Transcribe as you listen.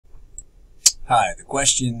Hi, the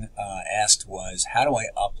question asked was, how do I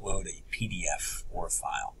upload a PDF or a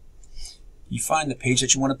file? You find the page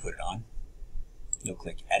that you want to put it on. You'll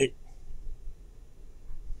click Edit.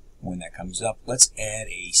 When that comes up, let's add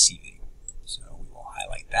a CV. So we will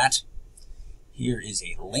highlight that. Here is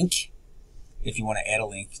a link. If you want to add a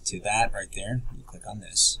link to that right there, you click on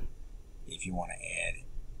this. If you want to add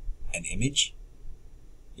an image,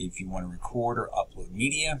 if you want to record or upload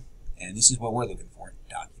media, and this is what we're looking for,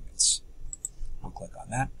 documents. We'll click on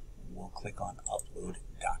that. We'll click on Upload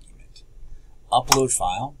Document. Upload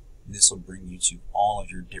File. This will bring you to all of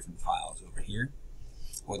your different files over here.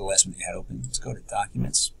 Or the last one that you had open. Let's go to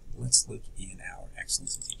Documents. Let's look in our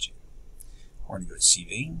Excellence in Teaching. We're going to go to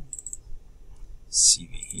CV.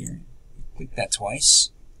 CV here. You click that twice,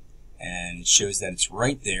 and it shows that it's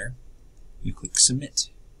right there. You click Submit.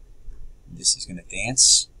 This is going to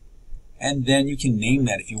dance. And then you can name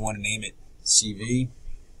that if you want to name it CV.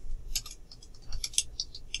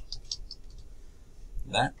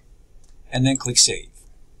 That. And then click Save.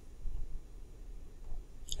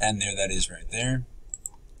 And there that is right there.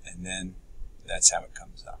 And then that's how it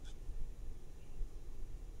comes up.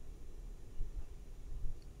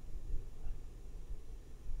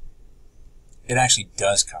 It actually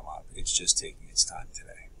does come up. It's just taking its time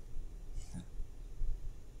today.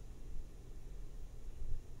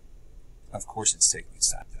 Of course it's taking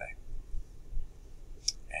its time today.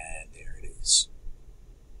 And there it is.